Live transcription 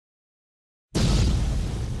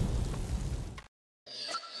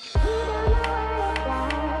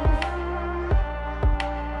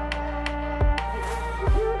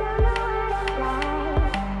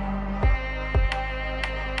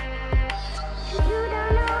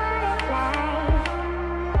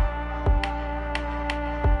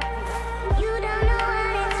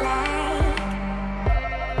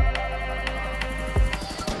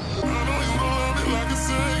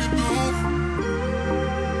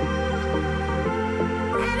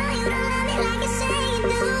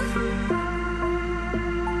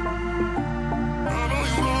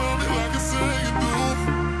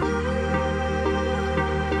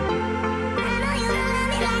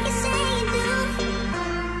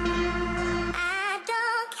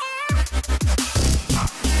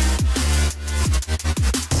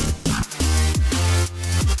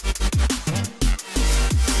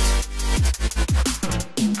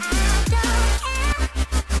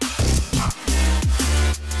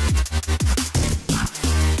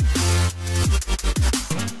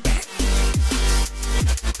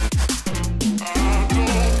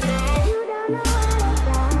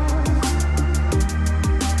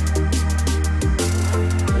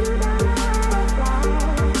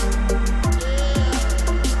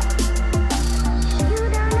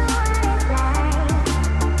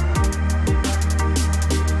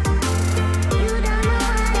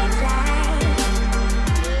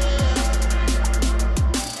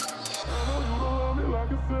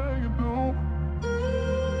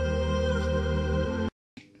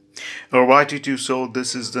Alright YouTube, so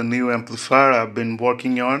this is the new amplifier I've been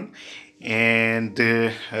working on, and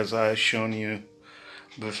as I've shown you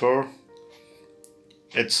before,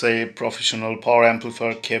 it's a professional power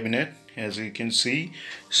amplifier cabinet, as you can see.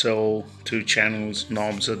 So two channels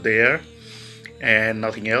knobs are there and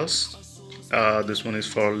nothing else. This one is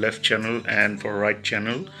for left channel and for right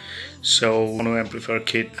channel. So mono amplifier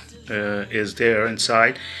kit is there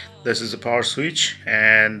inside. This is the power switch,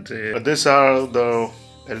 and these are the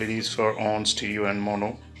LEDs for on, stereo and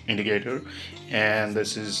mono indicator, and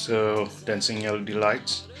this is dancing LED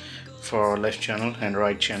lights for left channel and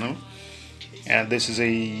right channel, and this is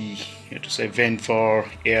a vent for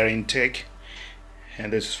air intake,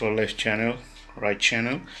 and this is for left channel, right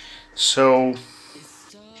channel. So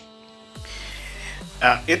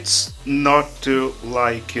it's not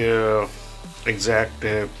like exact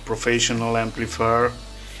professional amplifier.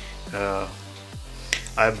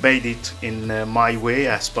 I've made it in my way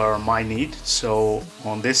as per my need. So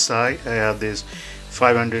on this side I have this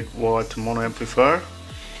 500 watt mono amplifier,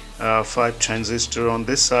 5 transistor on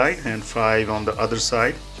this side and 5 on the other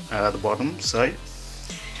side, the bottom side.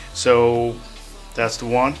 So that's the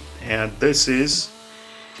one, and this is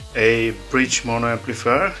a bridge mono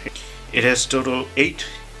amplifier. It has total 8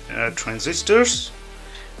 transistors,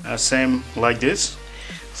 same like this,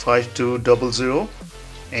 5200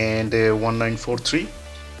 and 1943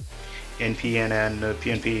 NPN and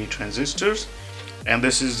PNP transistors, and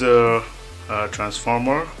this is the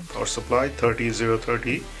transformer power supply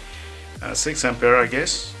 30030, 6 ampere I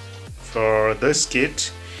guess for this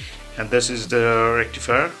kit, and this is the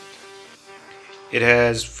rectifier. It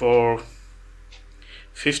has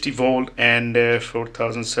 450 volt and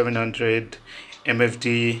 4700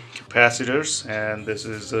 MFD capacitors, and this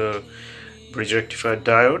is the bridge rectifier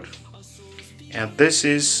diode. And this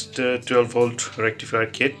is the 12 volt rectifier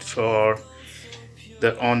kit for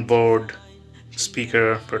the onboard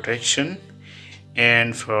speaker protection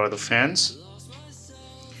and for the fans.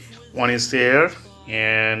 One is there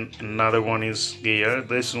and another one is here.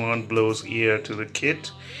 This one blows air to the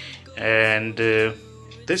kit, and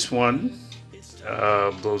this one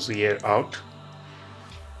blows the air out.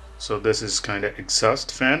 So this is kind of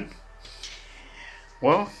exhaust fan.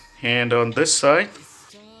 Well, and on this side,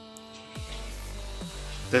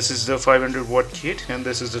 this is the 500 watt kit, and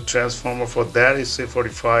this is the transformer for that. It's a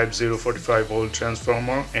 45 volt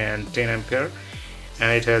transformer and 10 ampere,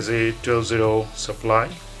 and it has a 12-0 supply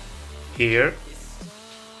here.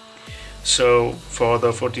 So for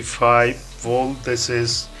the 45 volt, this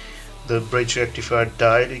is the bridge rectifier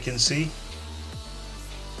diode. You can see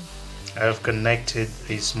I have connected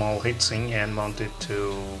a small heatsink and mounted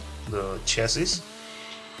to the chassis.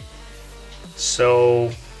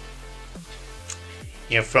 So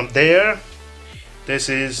yeah, from there, this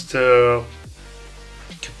is the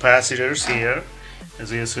capacitors here.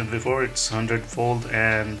 As I said before, it's 100 volt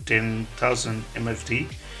and 10,000 MFD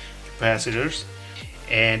capacitors,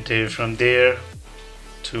 and from there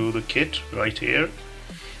to the kit right here.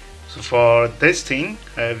 So for this thing,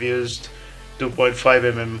 I have used 2.5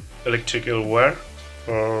 mm electrical wire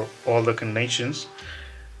for all the connections,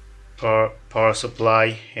 for power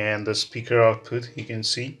supply and the speaker output, you can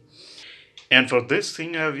see. And for this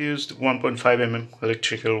thing I've used 1.5 mm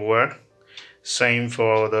electrical wire, same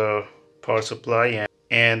for the power supply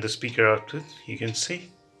and the speaker output, you can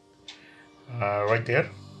see right there.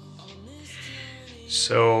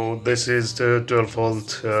 So this is the 12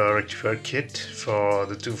 volt rectifier kit for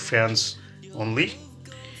the 2 fans only.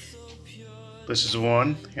 This is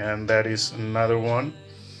one, and that is another one,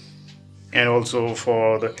 and also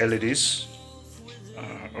for the LEDs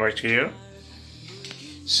right here.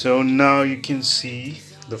 So now you can see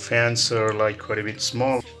the fans are like quite a bit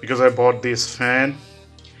small, because I bought this fan.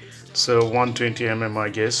 So 120 mm I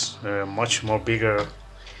guess, much more bigger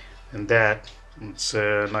than that. It's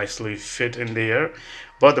nicely fit in there,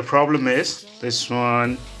 but the problem is this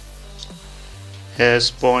one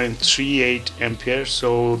has 0.38 ampere.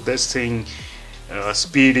 So this thing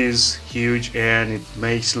speed is huge and it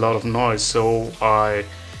makes a lot of noise. So I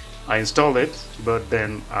installed it, but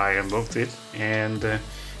then I removed it and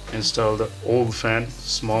installed the old fan,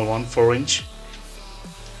 small one, 4-inch.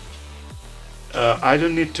 I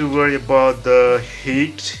don't need to worry about the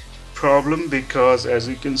heat problem, because as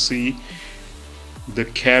you can see, the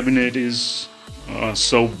cabinet is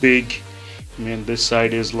so big. I mean, this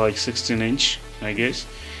side is like 16-inch I guess,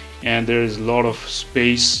 and there is a lot of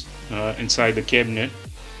space inside the cabinet,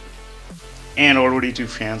 and already 2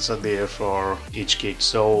 fans are there for each kit,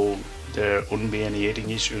 so there wouldn't be any heating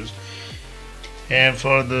issues. And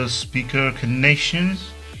for the speaker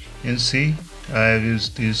connections, you can see I have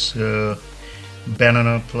used this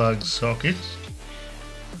banana plug socket.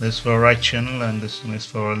 This for right channel and this one is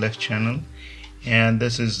for left channel, and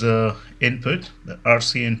this is the input, the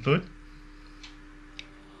RC input.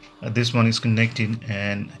 This one is connected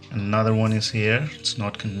and another one is here. It's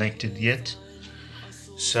not connected yet,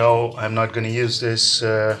 so I'm not going to use this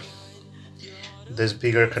this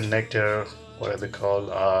bigger connector, what are they called,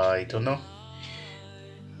 I don't know,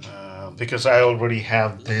 because I already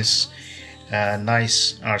have this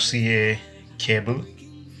nice RCA cable.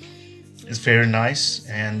 It's very nice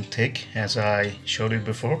and thick, as I showed it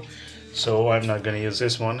before, so I'm not going to use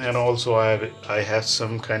this one. And also I have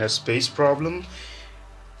some kind of space problem.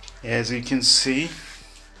 As you can see,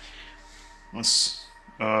 it's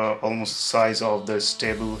almost the size of this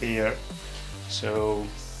table here. So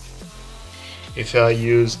if I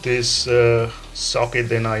use this socket,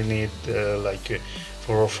 then I need like a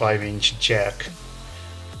 4 or 5 inch jack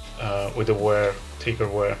with a wire, thicker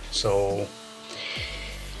wire. So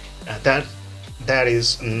that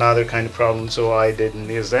is another kind of problem, so I didn't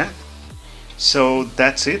use that. So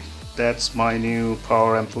that's it. That's my new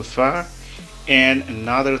power amplifier. And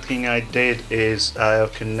another thing I did is I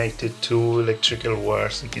have connected 2 electrical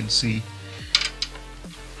wires. You can see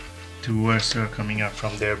 2 wires are coming out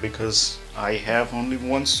from there because I have only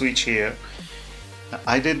one switch here.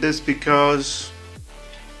 I did this because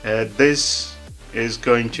this is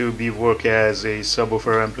going to be work as a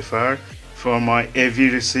subwoofer amplifier for my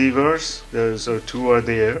AV receivers. Those are 2 are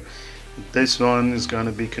there. This one is going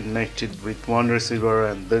to be connected with one receiver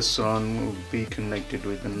and this one will be connected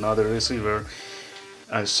with another receiver.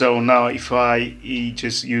 So now if I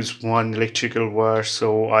just use one electrical wire,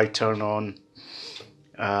 so I turn on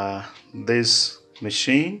this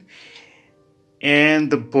machine, and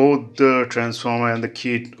both the transformer and the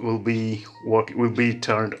kit will be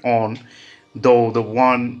turned on, though the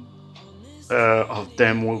one of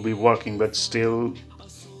them will be working, but still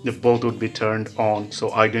the both would be turned on. So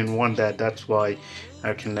I didn't want that. That's why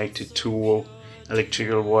I connected 2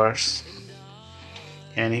 electrical wires,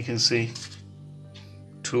 and you can see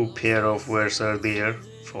 2 pair of wires are there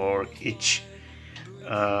for each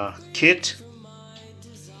kit.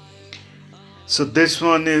 So this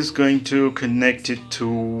one is going to connect it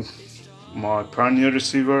to my Pioneer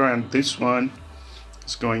receiver, and this one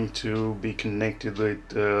is going to be connected with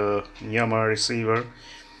the Yamaha receiver.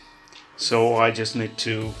 So I just need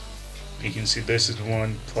to, you can see this is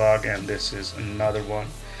one plug and this is another one,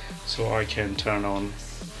 so I can turn on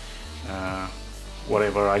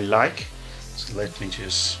whatever I like. So let me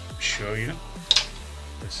just show you.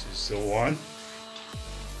 This is the one,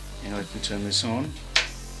 and let me turn this on,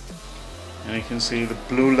 and you can see the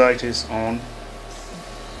blue light is on.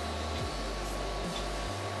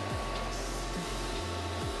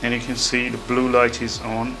 And you can see the blue light is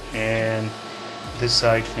on and this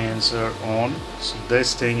side fans are on. So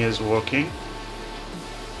this thing is working,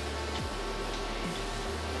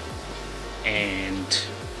 and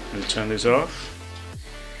we'll turn this off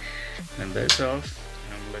and that's off,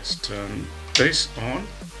 and let's turn this on,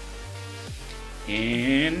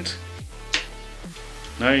 and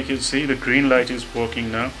now you can see the green light is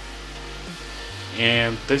working now,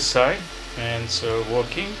 and this side fans are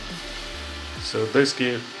working. So this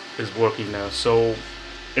gear is working now, so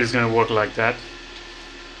it's gonna work like that.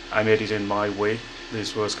 I made it in my way.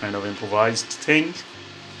 This was kind of improvised thing.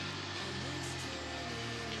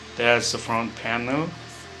 There's the front panel.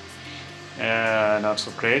 Not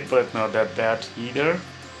so great, but not that bad either.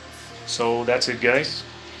 So that's it, guys.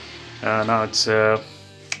 Now it's a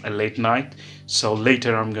late night, so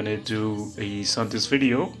later I'm gonna do this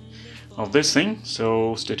video of this thing.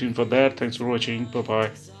 So stay tuned for that. Thanks for watching. Bye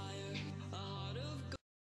bye.